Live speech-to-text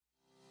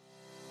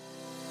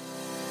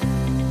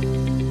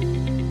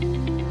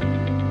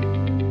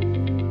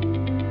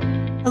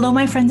Hello,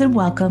 my friends, and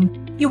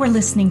welcome. You are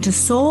listening to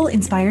Soul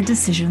Inspired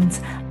Decisions,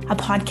 a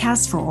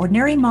podcast for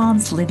ordinary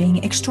moms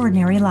living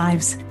extraordinary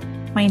lives.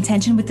 My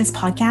intention with this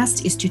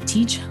podcast is to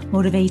teach,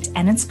 motivate,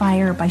 and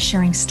inspire by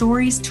sharing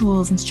stories,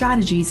 tools, and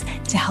strategies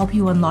to help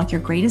you unlock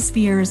your greatest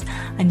fears,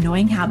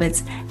 annoying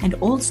habits, and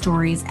old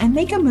stories and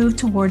make a move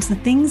towards the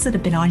things that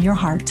have been on your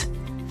heart.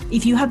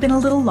 If you have been a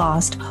little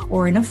lost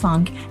or in a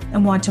funk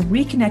and want to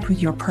reconnect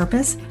with your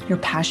purpose, your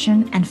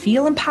passion, and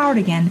feel empowered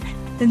again,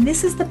 then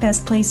this is the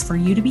best place for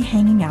you to be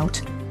hanging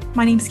out.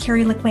 My name's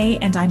Carrie Lickway,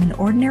 and I'm an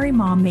ordinary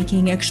mom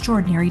making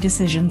extraordinary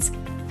decisions.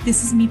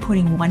 This is me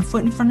putting one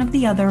foot in front of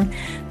the other,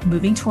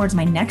 moving towards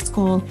my next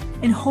goal,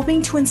 and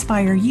hoping to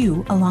inspire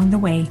you along the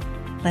way.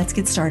 Let's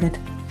get started.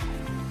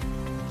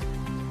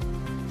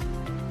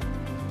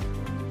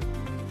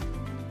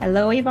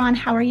 Hello, Yvonne.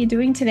 How are you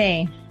doing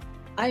today?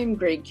 I am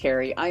great,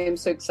 Carrie. I am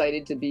so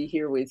excited to be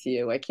here with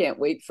you. I can't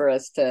wait for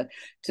us to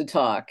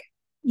talk.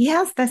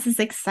 Yes, this is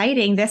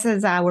exciting.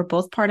 We're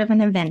both part of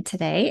an event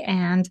today,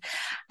 and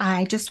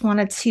I just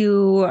wanted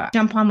to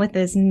jump on with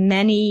as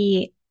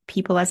many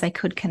people as I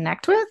could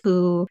connect with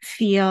who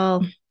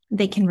feel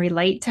they can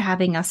relate to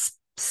having a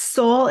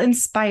soul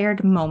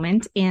inspired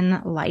moment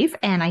in life.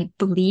 And I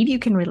believe you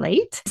can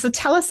relate. So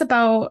tell us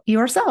about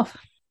yourself.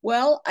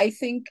 Well, I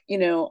think,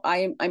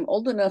 I'm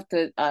old enough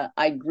that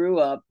I grew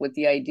up with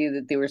the idea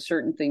that there were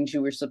certain things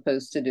you were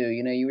supposed to do.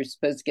 You were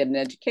supposed to get an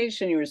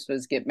education, you were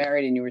supposed to get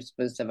married, and you were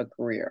supposed to have a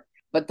career.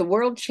 But the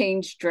world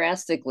changed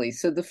drastically.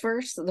 So the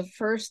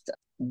first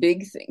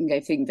big thing I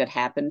think that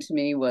happened to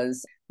me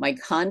was my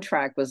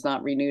contract was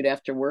not renewed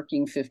after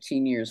working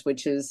 15 years,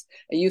 which is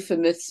a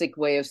euphemistic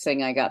way of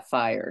saying I got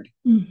fired.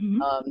 Mm-hmm.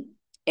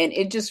 And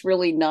it just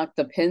really knocked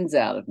the pins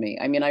out of me.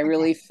 I mean, I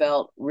really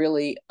felt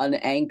really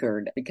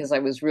unanchored because I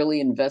was really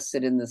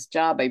invested in this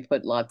job. I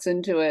put lots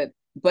into it,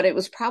 but it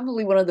was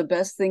probably one of the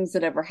best things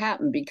that ever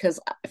happened because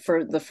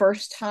for the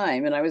first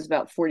time, and I was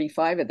about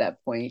 45 at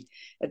that point,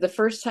 at the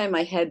first time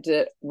I had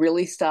to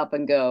really stop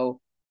and go,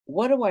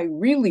 what do I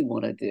really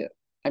want to do?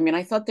 I mean,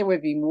 I thought there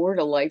would be more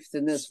to life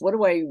than this. What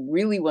do I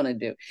really want to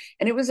do?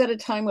 And it was at a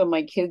time when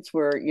my kids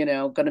were,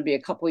 going to be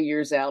a couple of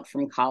years out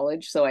from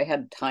college. So I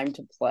had time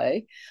to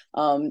play.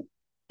 Um,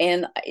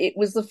 and it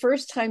was the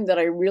first time that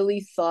I really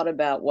thought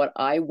about what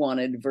I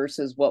wanted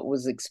versus what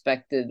was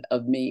expected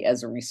of me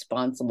as a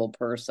responsible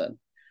person.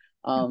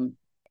 Um,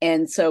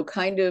 and so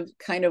kind of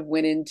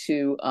went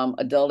into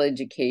adult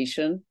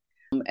education.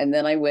 And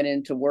then I went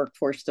into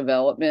workforce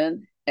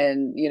development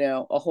and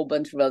a whole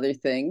bunch of other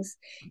things,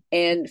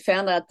 and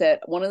found out that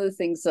one of the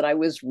things that I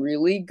was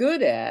really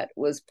good at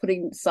was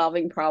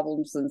solving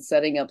problems and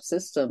setting up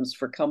systems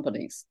for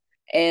companies.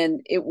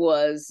 And it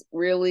was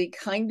really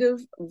kind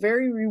of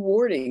very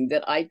rewarding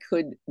that I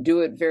could do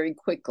it very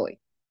quickly,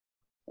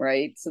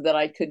 right? So that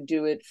I could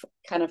do it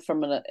kind of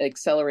from an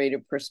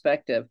accelerated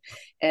perspective.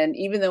 And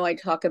even though I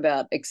talk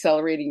about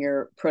accelerating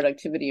your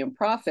productivity and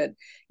profit,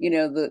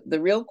 the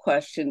real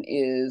question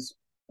is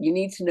you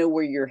need to know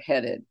where you're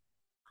headed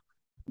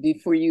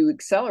before you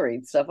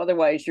accelerate stuff.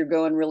 Otherwise, you're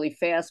going really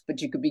fast,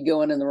 but you could be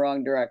going in the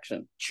wrong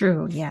direction.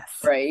 True. Yes.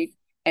 Right.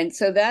 And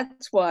so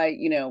that's why,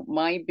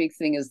 my big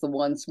thing is the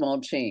one small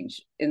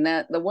change. In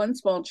that, the one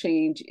small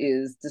change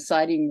is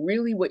deciding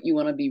really what you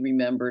want to be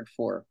remembered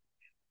for.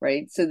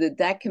 Right. So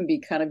that can be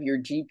kind of your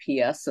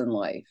GPS in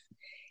life.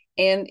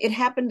 And it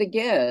happened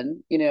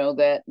again,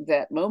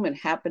 that moment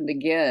happened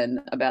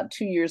again about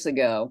 2 years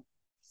ago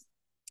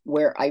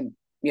where I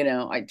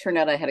turned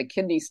out I had a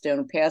kidney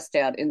stone, passed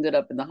out, ended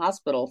up in the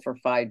hospital for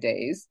 5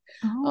 days.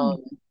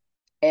 Oh.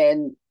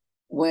 And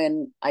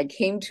when I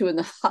came to in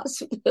the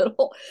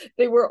hospital,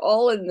 they were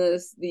all in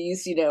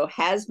these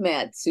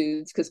hazmat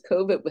suits because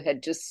COVID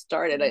had just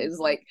started. I was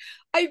like,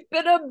 I've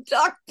been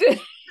abducted.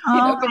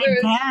 Oh Because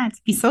my God.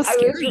 It'd be so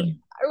scary.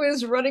 I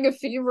was running a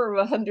fever of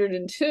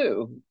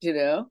 102,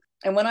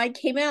 and when I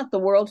came out, the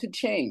world had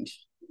changed.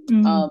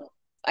 Mm. Um,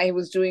 I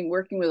was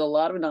working with a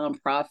lot of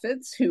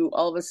nonprofits who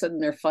all of a sudden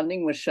their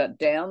funding was shut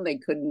down. They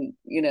couldn't,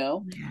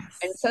 and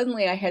Yes.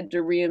 suddenly I had to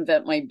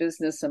reinvent my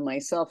business and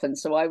myself. And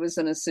so I was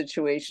in a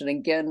situation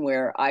again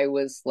where I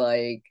was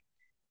like,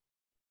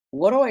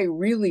 what do I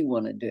really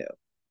want to do?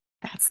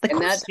 That's the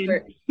And that's question.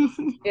 where,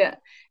 yeah.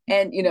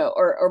 And,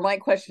 or my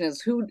question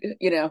is who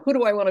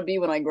do I want to be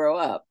when I grow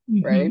up?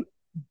 Hmm. Right.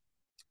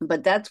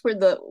 But that's where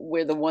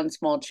the one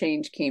small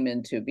change came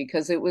into,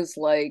 because it was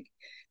like,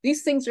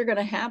 these things are going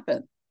to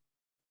happen.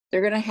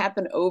 They're going to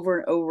happen over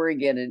and over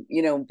again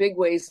in, big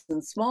ways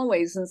and small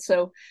ways. And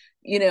so,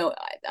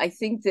 I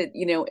think that,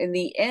 in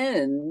the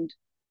end,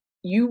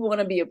 you want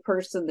to be a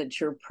person that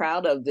you're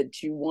proud of,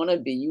 that you want to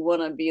be. You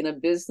want to be in a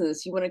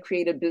business. You want to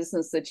create a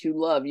business that you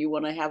love. You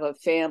want to have a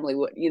family,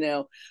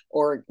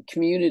 or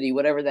community,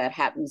 whatever that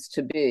happens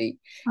to be.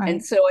 And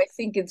Right. so I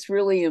think it's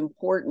really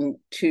important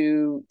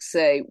to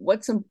say,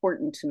 what's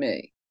important to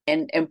me?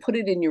 And put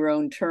it in your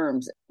own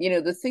terms.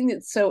 The thing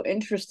that's so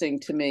interesting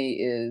to me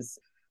is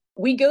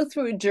we go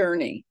through a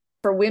journey.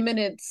 For women,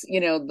 it's,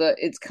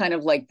 it's kind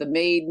of like the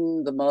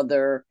maiden, the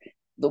mother,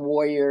 the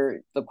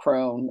warrior, the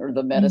crone, or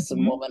the medicine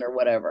Hmm. woman, or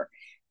whatever.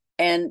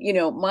 And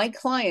my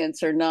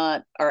clients are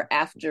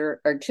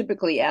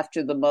typically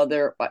after the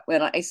mother.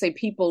 When I say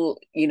people,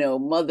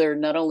 mother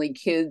not only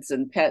kids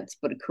and pets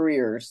but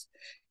careers,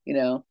 you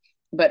know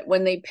but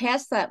when they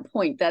pass that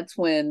point, that's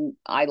when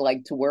I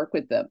like to work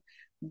with them.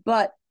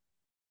 But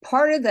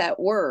part of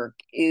that work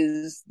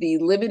is the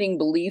limiting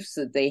beliefs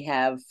that they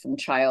have from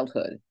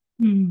childhood.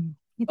 Mm,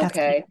 that's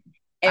Okay.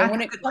 and that's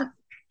when it good comes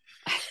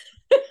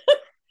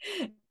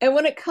work. and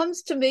when it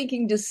comes to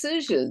making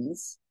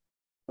decisions,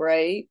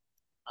 right,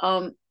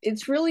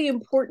 it's really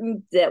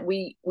important that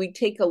we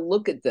take a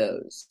look at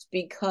those,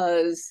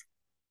 because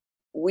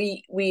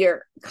we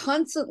are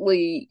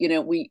constantly,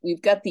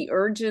 we've got the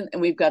urgent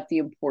and we've got the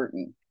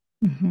important,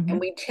 and Mhm.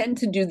 we tend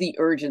to do the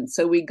urgent,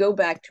 so we go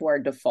back to our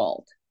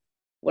default,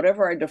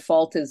 whatever our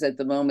default is at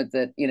the moment,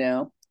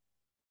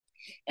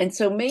 and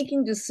so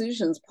making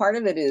decisions, part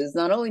of it is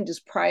not only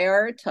just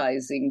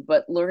prioritizing,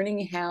 but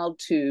learning how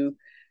to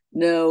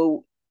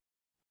know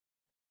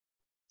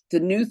the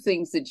new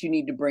things that you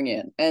need to bring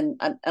in. And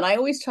I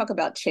always talk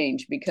about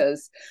change,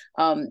 because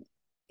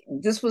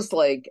this was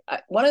like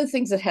one of the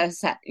things that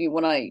has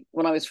when I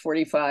was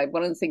 45.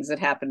 One of the things that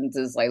happened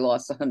is I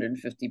lost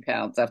 150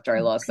 pounds after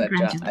I lost that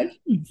job.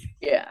 Congratulations.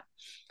 Yeah.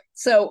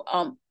 So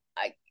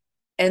I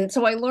and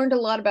so I learned a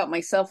lot about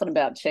myself and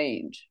about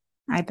change.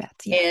 I bet.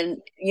 Yeah.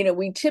 And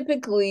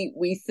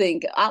we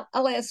think,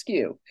 I'll ask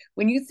you,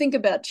 when you think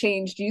about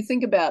change, do you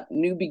think about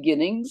new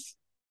beginnings?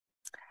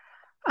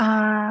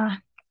 Uh,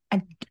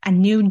 a, a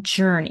new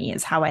journey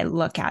is how I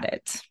look at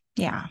it.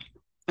 Yeah.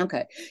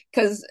 Okay.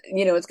 Because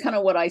it's kind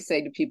of what I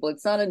say to people.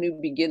 It's not a new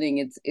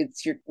beginning.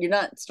 You're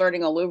not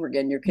starting all over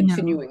again. You're No.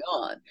 continuing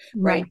on,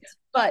 right? Right.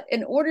 But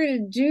in order to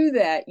do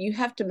that, you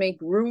have to make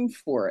room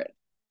for it.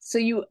 So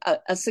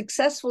a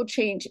successful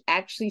change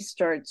actually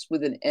starts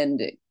with an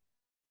ending,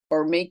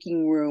 or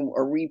making room,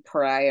 or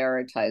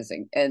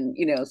reprioritizing. And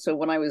so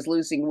when I was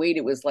losing weight,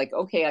 it was like,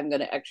 okay, I'm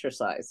going to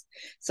exercise.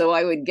 So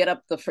I would get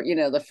up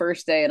the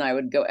first day, and I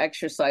would go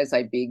exercise.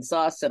 I'd be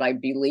exhausted,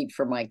 I'd be late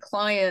for my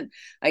client.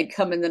 I'd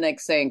come in the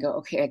next day and go,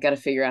 okay, I got to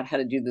figure out how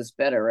to do this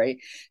better, right?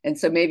 And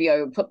so maybe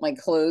I would put my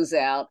clothes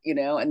out,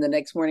 and the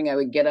next morning I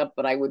would get up,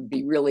 but I would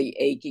be really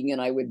aching,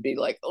 and I would be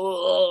like,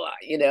 oh,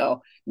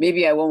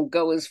 maybe I won't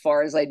go as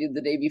far as I did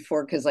the day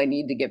before, because I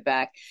need to get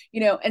back.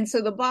 And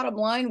so the bottom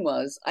line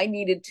was, I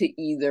needed to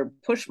either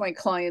push my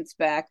clients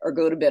back or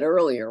go to bed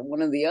earlier,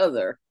 one or the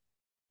other,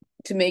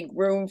 to make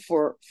room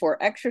for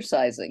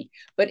exercising.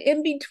 But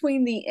in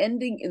between the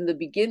ending and the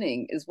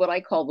beginning is what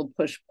I call the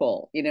push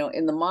pull.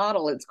 In the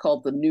model, it's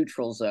called the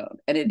neutral zone,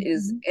 and it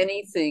is Mhm.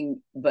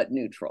 anything but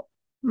neutral,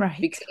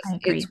 Right. because I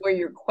it's agree. where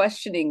you're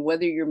questioning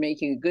whether you're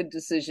making a good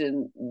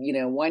decision.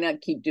 Why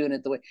not keep doing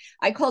it the way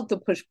I call it the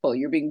push pull?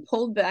 You're being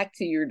pulled back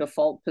to your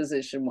default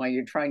position while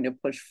you're trying to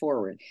push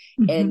forward.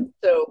 And Mhm.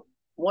 so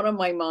one of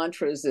my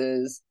mantras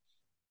is,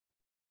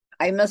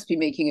 I must be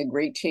making a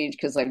great change,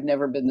 because I've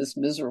never been this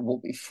miserable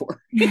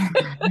before. but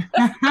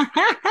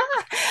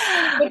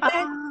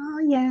that Oh,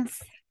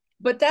 yes.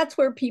 but that's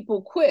where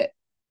people quit.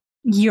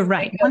 You're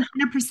right.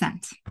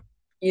 100%.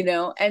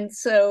 And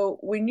so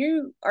when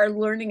you are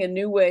learning a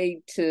new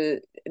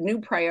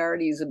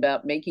priorities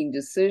about making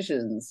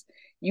decisions,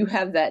 you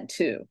have that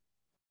too.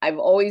 I've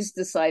always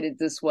decided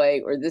this way,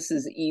 or this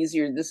is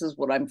easier. This is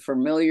what I'm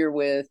familiar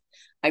with.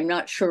 I'm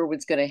not sure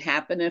what's going to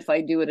happen if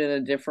I do it in a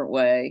different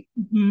way.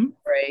 Mhm.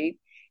 Right.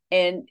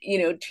 And,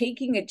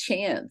 taking a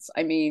chance.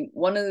 I mean,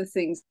 one of the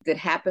things that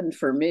happened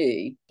for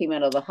me, came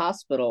out of the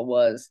hospital,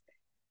 was,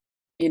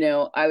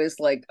 I was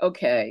like,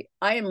 okay,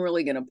 I am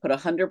really going to put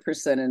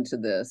 100% into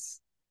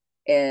this.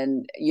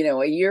 And,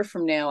 a year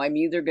from now, I'm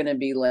either going to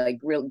be like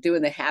real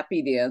doing the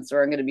happy dance,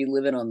 or I'm going to be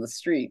living on the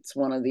streets,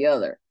 one or the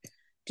other.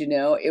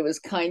 It was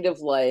kind of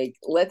like,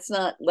 let's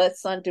not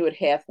do it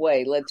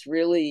halfway. Let's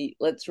really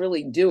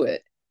do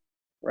it.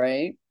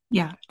 Right.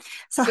 Yeah.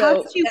 So how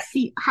did So you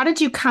feel? How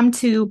did you come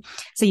to,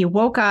 so you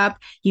woke up,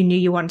 you knew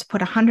you wanted to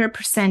put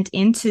 100%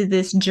 into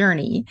this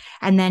journey.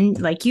 And then,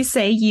 like you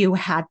say, you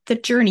had the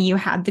journey, you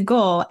had the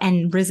goal,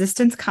 and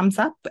resistance comes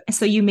up.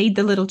 So you made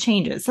the little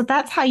changes. So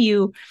that's how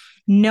you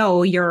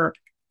know you're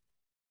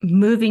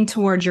moving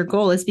towards your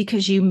goal, is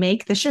because you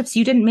make the shifts.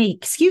 You didn't make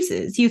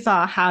excuses. You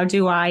thought, how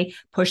do I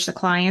push the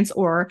clients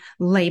or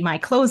lay my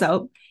clothes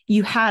out?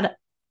 You had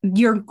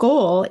your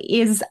goal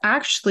is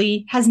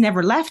actually has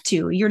never left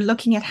you. You're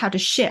looking at how to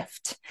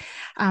shift.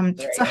 So right.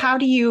 how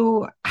do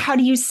you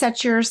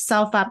set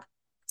yourself up?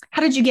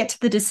 How did you get to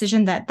the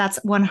decision that that's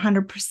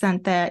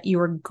 100% that you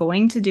were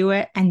going to do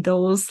it, and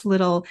those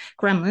little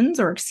gremlins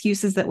or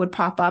excuses that would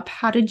pop up,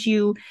 how did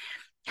you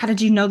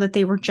know that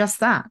they were just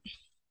that?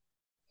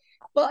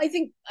 Well, I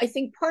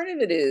think part of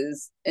it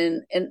is,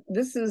 and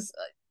this is,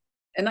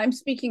 and I'm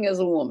speaking as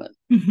a woman,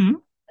 Mm-hmm.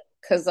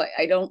 because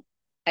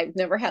I've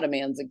never had a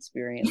man's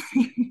experience,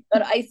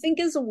 but I think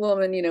as a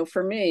woman,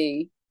 for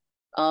me,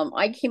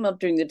 I came up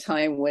during the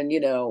time when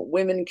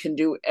women can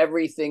do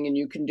everything and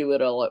you can do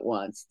it all at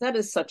once. That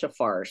is such a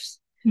farce.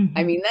 I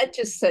Mm-hmm. mean, that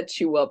just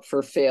sets you up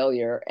for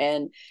failure.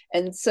 And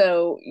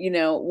so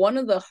one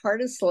of the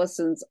hardest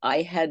lessons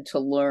I had to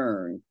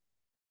learn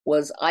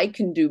was I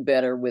can do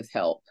better with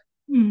help.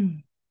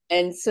 Mm.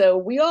 And so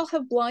we all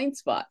have blind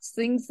spots,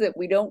 things that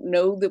we don't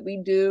know that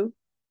we do.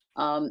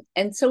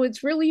 And so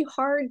it's really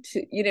hard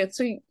to,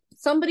 so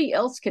somebody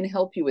else can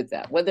help you with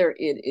that, whether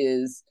it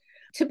is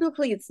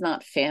typically it's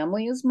not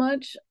family as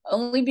much,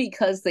 only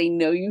because they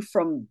know you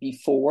from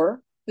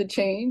before the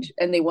change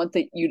and they want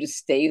you to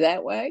stay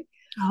that way.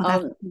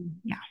 Oh,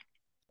 yeah.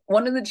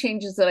 One of the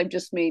changes that I've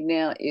just made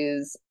now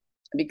is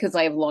because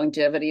I have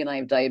longevity and I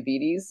have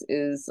diabetes,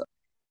 is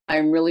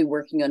I'm really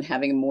working on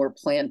having a more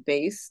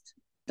plant-based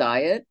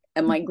diet.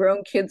 And my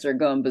grown kids are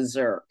going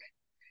berserk,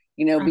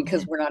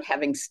 because we're not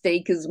having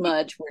steak as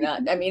much. We're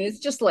not, I mean, it's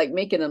just like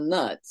making them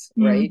nuts,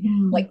 right?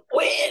 Mm-hmm. Like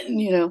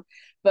when.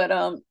 But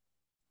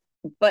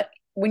but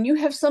when you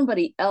have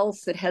somebody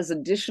else that has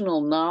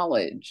additional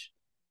knowledge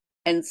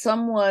and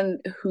someone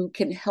who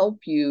can help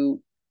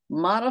you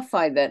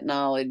modify that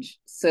knowledge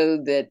so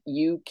that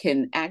you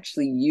can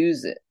actually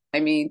use it. I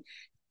mean,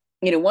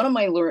 one of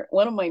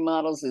my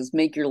models is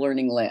make your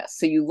learning last.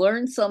 So you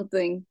learn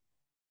something,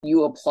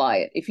 you apply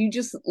it. If you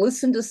just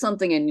listen to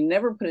something and you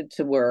never put it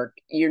to work,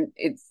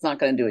 it's not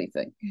going to do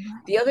anything.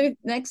 Right. The other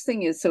next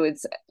thing is, so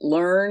it's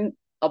learn,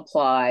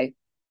 apply,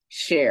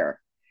 share.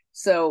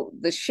 So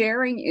the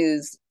sharing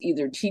is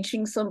either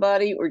teaching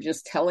somebody or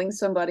just telling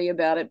somebody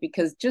about it,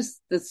 because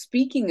just the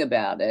speaking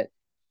about it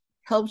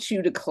helps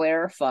you to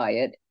clarify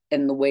it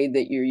in the way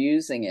that you're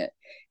using it.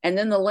 And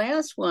then the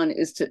last one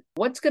is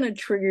what's going to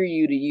trigger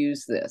you to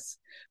use this?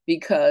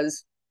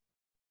 Because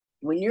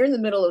when you're in the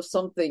middle of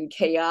something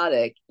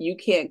chaotic, you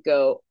can't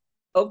go,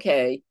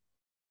 okay,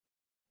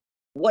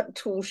 what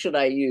tool should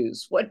I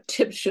use? What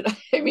tips should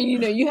I mean,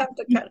 you have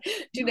to kind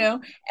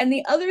of, and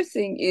the other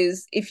thing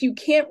is, if you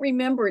can't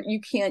remember it, you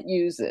can't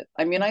use it.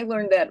 I mean, I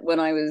learned that when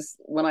I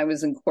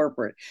was in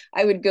corporate.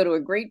 I would go to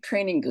a great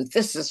training, go,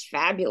 this is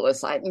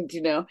fabulous. And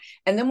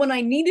then when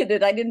I needed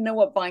it, I didn't know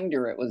what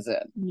binder it was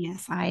in.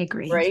 Yes, I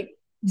agree. Right.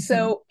 Mm-hmm.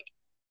 So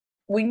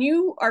when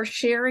you are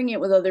sharing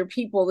it with other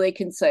people, they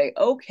can say,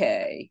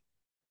 okay,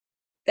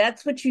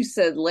 that's what you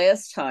said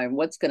last time.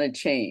 What's going to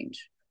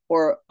change?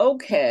 Or,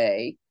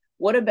 okay,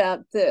 what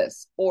about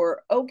this?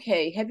 Or,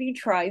 okay, have you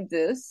tried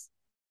this?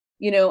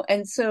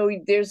 And so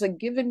there's a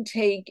give and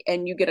take,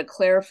 and you get a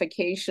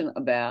clarification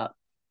about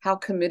how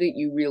committed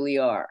you really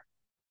are.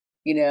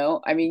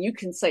 I mean, you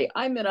can say,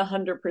 I'm at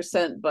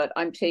 100%, but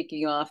I'm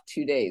taking off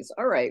 2 days.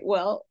 All right,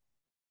 well,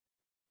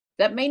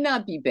 that may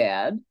not be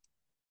bad.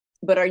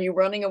 But are you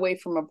running away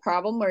from a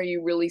problem? Or are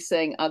you really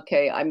saying,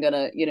 okay, I'm going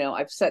to,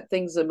 I've set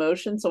things in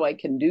motion so I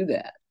can do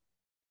that.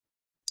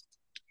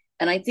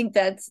 And I think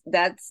that's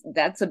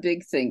a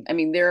big thing. I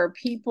mean, there are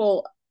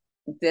people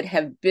that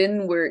have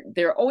been where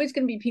there are always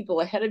going to be people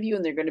ahead of you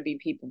and there are going to be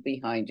people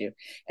behind you.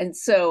 And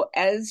so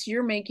as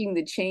you're making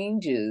the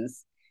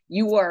changes,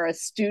 you are a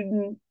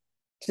student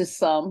to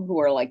some who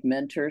are like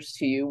mentors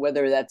to you,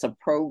 whether that's a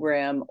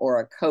program or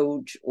a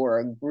coach or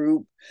a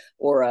group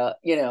or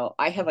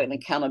I have an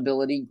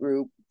accountability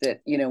group that,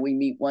 we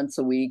meet once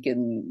a week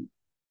and,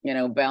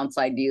 bounce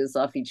ideas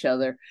off each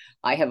other.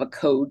 I have a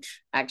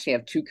coach. Actually, I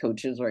have 2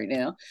 coaches right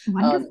now.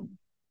 Wonderful.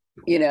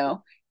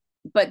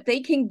 But they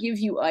can give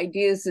you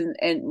ideas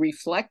and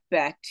reflect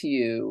back to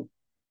you.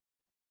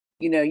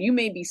 You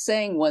may be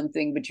saying one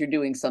thing, but you're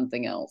doing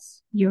something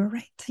else. You're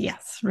right.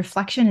 Yes.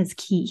 Reflection is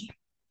key.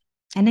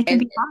 And it can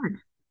be hard.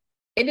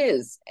 It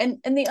is. And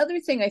the other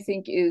thing I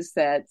think is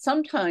that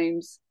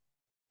sometimes,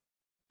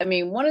 I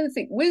mean, one of the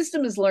things,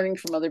 wisdom is learning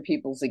from other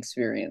people's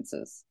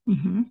experiences.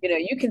 Mm-hmm.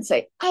 You can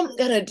say, I'm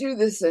going to do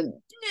this and,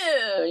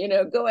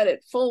 go at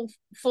it full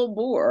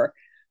bore,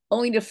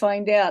 only to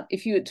find out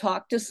if you had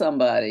talked to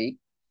somebody,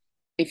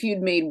 if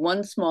you'd made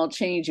one small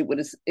change, it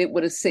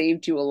would have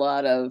saved you a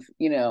lot of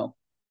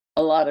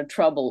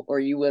trouble, or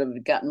you would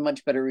have gotten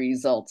much better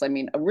results. I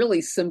mean, a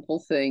really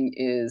simple thing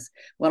is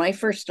when I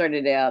first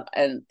started out,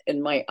 and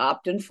in my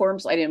opt-in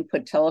forms, I didn't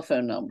put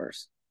telephone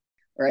numbers,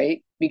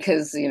 right?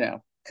 Because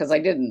I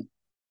didn't,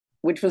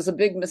 which was a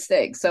big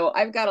mistake. So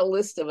I've got a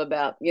list of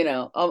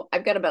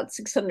I've got about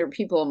 600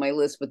 people on my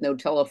list with no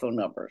telephone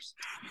numbers,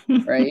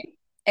 right?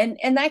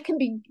 And that can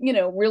be,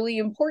 really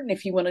important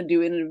if you want to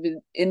do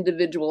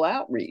individual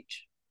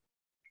outreach.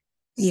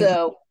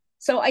 Yeah.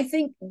 So I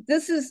think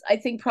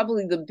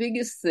probably the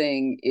biggest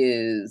thing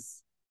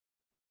is,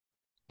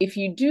 if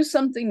you do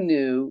something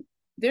new,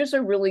 there's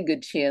a really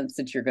good chance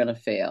that you're going to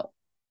fail.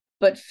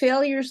 But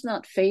failure's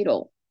not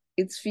fatal.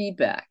 It's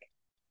feedback.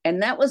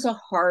 And that was a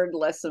hard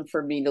lesson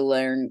for me to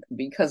learn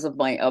because of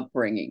my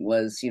upbringing.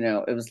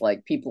 It was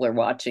like, people are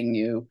watching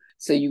you,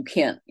 so you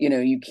can't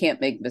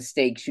make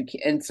mistakes.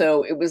 And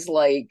so it was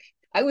like,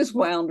 I was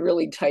wound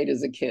really tight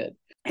as a kid.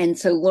 And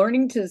so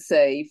learning to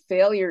say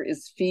failure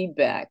is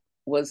feedback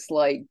was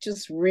like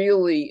just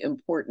really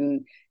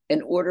important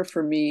in order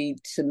for me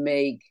to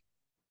make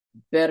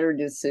better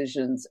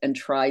decisions and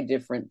try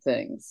different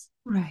things.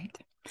 Right.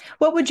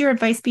 What would your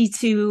advice be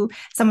to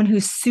someone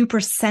who's super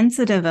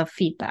sensitive of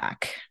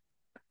feedback?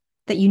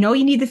 That you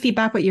need the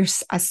feedback, but you're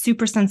a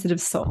super sensitive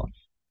soul.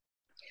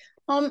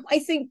 I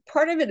think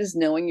part of it is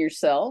knowing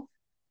yourself.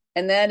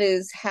 And that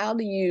is, how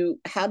do you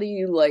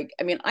like,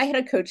 I mean, I had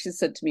a coach that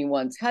said to me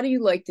once, how do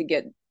you like to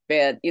get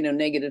bad,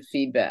 negative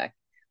feedback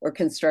or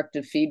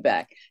constructive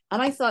feedback?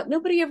 And I thought,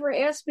 nobody ever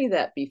asked me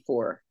that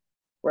before,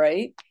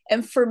 right?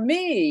 And for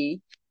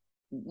me,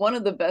 one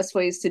of the best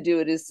ways to do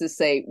it is to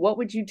say, what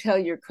would you tell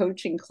your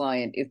coaching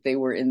client if they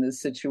were in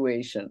this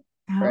situation?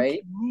 Okay. Right?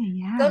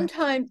 Yeah.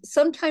 Sometimes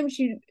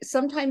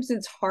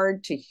it's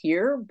hard to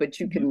hear, but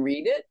you Mhm. can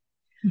read it.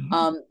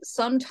 Mhm.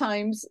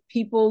 Sometimes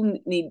people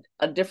need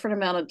a different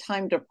amount of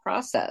time to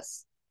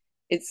process.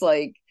 It's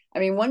like, I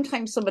mean, one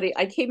time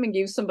I came and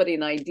gave somebody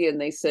an idea and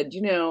they said,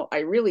 I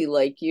really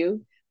like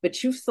you,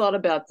 but you've thought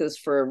about this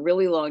for a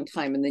really long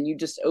time. And then you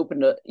just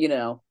opened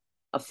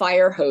a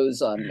fire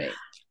hose on me.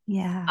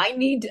 Yeah. I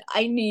need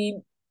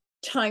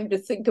time to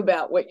think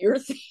about what you're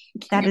That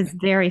thinking, is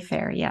very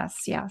fair.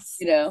 Yes. Yes.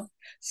 you know?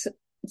 So,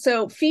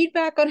 so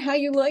feedback on how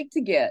you like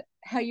to get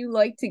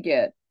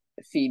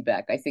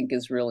feedback, I think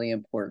is really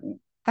important.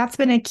 That's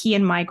been a key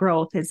in my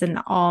growth is in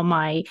all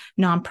my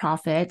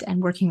nonprofit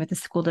and working with the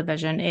school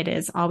division. It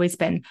has always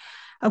been,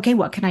 okay,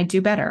 what can I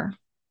do better?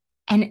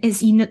 And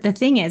the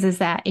thing is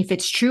that if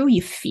it's true,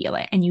 you feel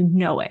it and you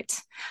know it.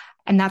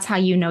 And that's how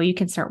you know you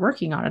can start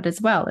working on it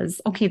as well is,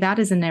 okay, that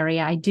is an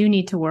area I do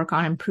need to work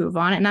on, improve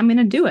on, and I'm going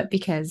to do it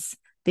because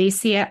they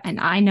see it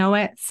and I know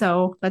it.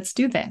 So let's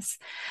do this.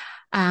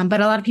 But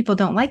a lot of people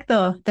don't like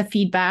the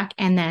feedback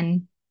and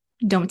then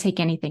don't take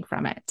anything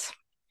from it.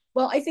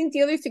 Well, I think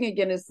the other thing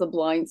again is the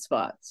blind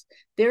spots.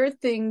 There are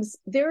things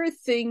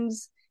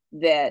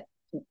that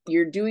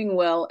you're doing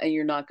well and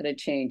you're not going to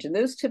change. And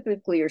those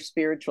typically are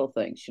spiritual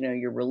things,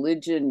 your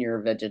religion, you're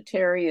a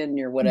vegetarian,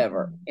 you're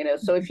whatever.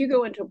 So if you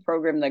go into a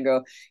program that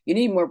go, you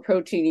need more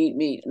protein, eat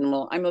meat, and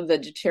well, I'm a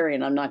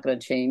vegetarian, I'm not going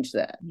to change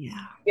that.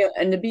 Yeah. Yeah,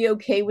 and to be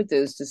okay with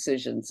those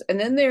decisions. And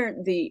then there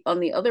the on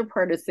the other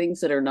part of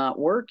things that are not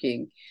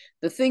working,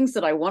 the things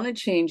that I want to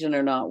change and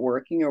are not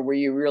working, or where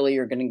you really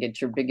are going to get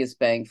your biggest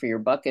bang for your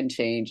buck and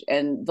change,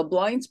 and the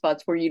blind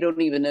spots where you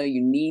don't even know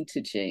you need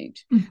to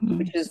change, which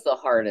Mm-hmm. is the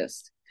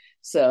hardest.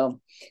 So,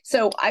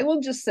 so I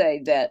will just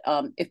say that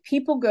if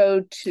people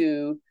go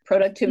to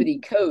productivity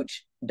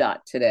coach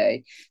dot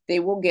today, they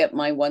will get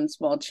my one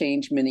small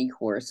change mini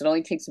course. It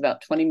only takes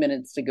about 20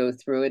 minutes to go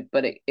through it,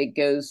 but it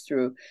goes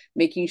through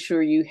making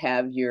sure you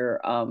have you're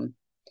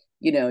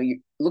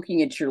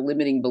looking at your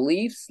limiting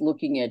beliefs,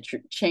 looking at your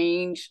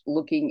change,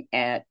 looking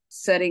at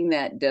setting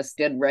that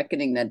dead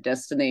reckoning, that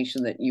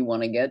destination that you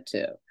want to get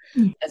to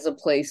as a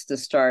place to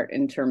start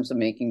in terms of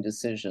making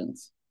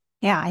decisions.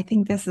 Yeah, I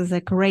think this is a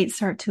great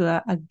start to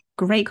a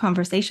great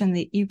conversation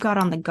that you've got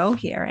on the go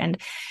here. And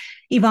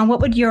Yvonne,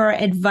 what would your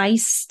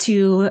advice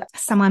to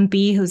someone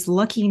be who's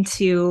looking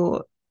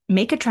to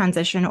make a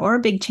transition or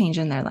a big change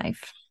in their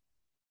life?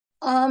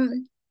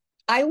 Um,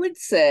 I would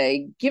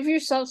say give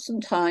yourself some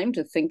time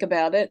to think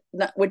about it,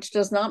 which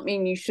does not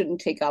mean you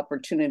shouldn't take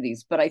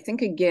opportunities. But I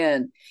think,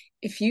 again,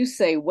 if you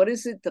say, what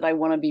is it that I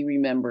want to be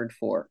remembered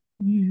for?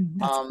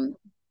 That's Um,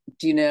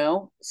 do you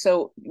know?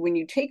 So when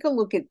you take a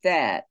look at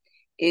that,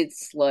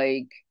 it's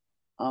like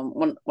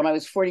when I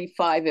was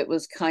 45, it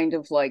was kind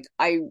of like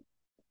I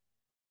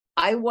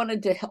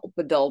wanted to help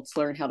adults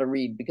learn how to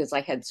read because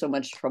I had so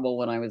much trouble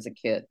when I was a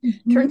kid.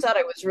 mhm. Turns out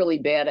I was really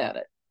bad at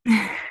it.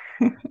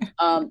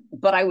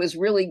 But I was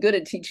really good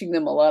at teaching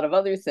them a lot of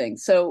other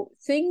things. So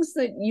things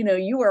that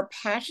you are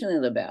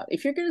passionate about.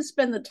 If you're going to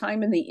spend the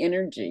time and the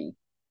energy,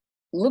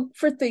 look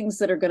for things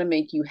that are going to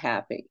make you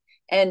happy.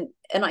 And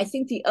I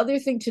think the other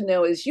thing to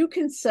know is you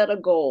can set a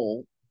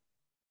goal,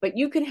 but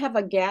you can have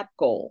a gap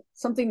goal,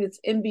 something that's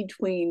in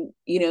between,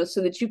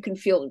 so that you can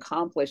feel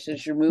accomplished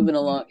as you're moving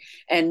along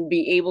and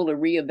be able to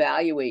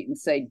reevaluate and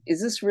say,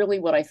 is this really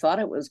what I thought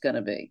it was going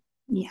to be?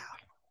 Yeah,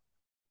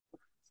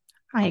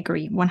 I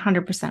agree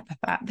 100% with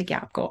that. The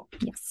gap goal.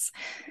 Yes.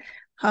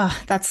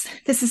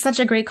 This is such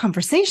a great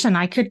conversation.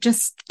 I could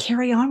just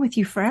carry on with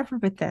you forever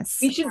with this.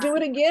 We should do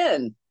it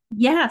again.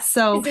 Yeah. We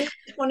So did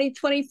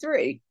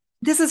 2023.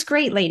 this is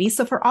great, ladies.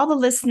 So for all the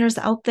listeners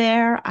out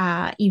there,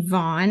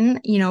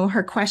 Yvonne,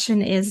 her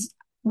question is,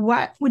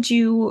 what would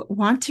you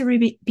want to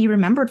be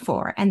remembered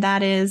for? And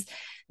that is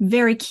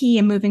very key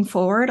in moving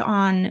forward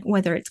on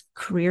whether it's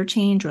career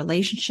change,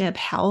 relationship,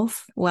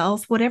 health,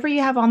 wealth, whatever you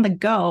have on the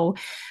go.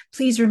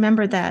 Please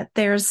remember that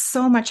there's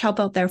so much help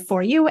out there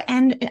for you.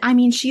 And I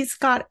mean, she's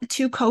got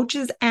 2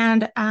 coaches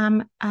and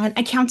an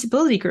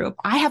accountability group.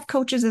 I have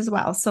coaches as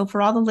well. So for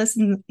all the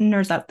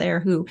listeners out there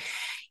who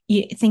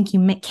you think you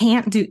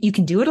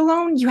can do it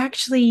alone,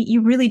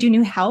 you really do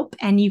need help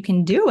and you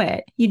can do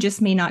it. You just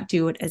may not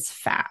do it as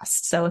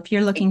fast. So if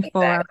you're looking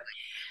Exactly.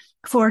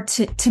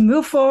 to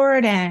move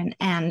forward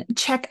and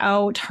check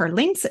out her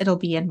links, it'll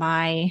be in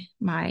my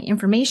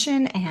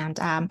information. And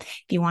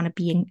if you want to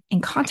be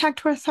in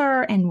contact with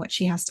her and what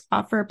she has to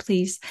offer,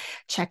 please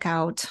check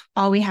out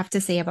all we have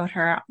to say about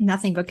her.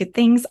 Nothing but good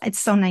things. It's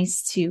so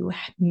nice to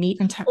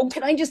meet and talk. Oh,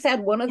 can I just add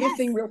one other Yes,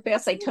 thing real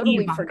fast? I totally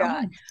Yvonne, go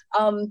forgot.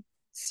 ahead.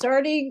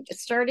 Starting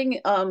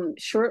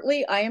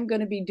shortly, I am going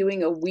to be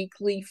doing a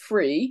weekly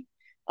free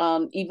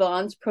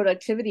Yvonne's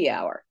productivity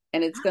hour.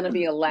 and it's going to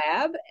be a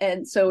lab.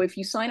 And so if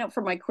you sign up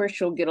for my course,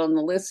 you'll get on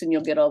the list and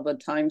you'll get all the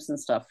times and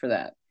stuff for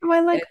that. Oh, I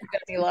like and it's going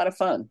to be a lot of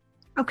fun.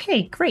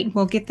 Okay, great.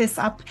 We'll get this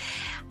up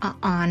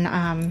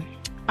on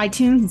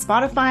iTunes and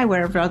Spotify,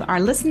 wherever our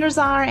listeners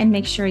are, and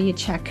make sure you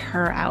check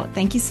her out.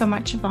 Thank you so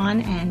much,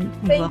 Yvonne,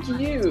 and we'll talk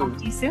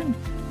to you soon.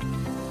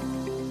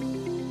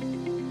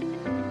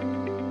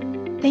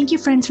 Thank you,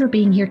 friends, for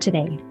being here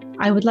today.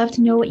 I would love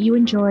to know what you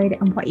enjoyed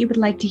and what you would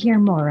like to hear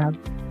more of.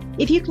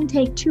 If you can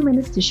take 2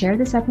 minutes to share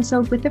this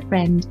episode with a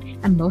friend,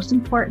 and most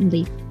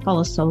importantly,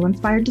 follow Soul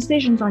Inspired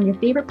Decisions on your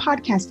favorite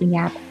podcasting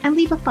app and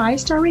leave a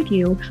 5-star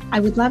review,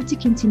 I would love to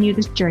continue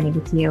this journey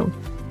with you.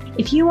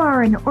 If you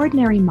are an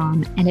ordinary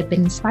mom and have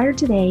been inspired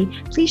today,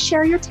 please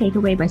share your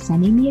takeaway by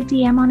sending me a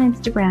DM on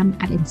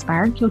Instagram at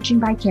Inspired Coaching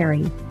by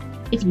Carrie.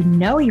 If you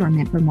know you are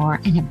meant for more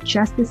and have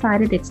just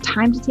decided it's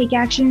time to take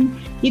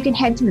action, you can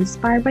head to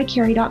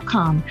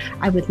inspiredbycarrie.com.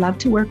 I would love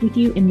to work with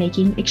you in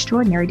making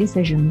extraordinary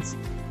decisions.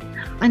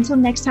 Until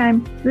next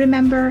time,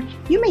 remember,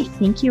 you may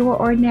think you are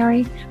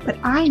ordinary, but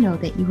I know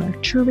that you are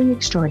truly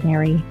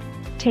extraordinary.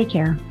 Take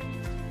care.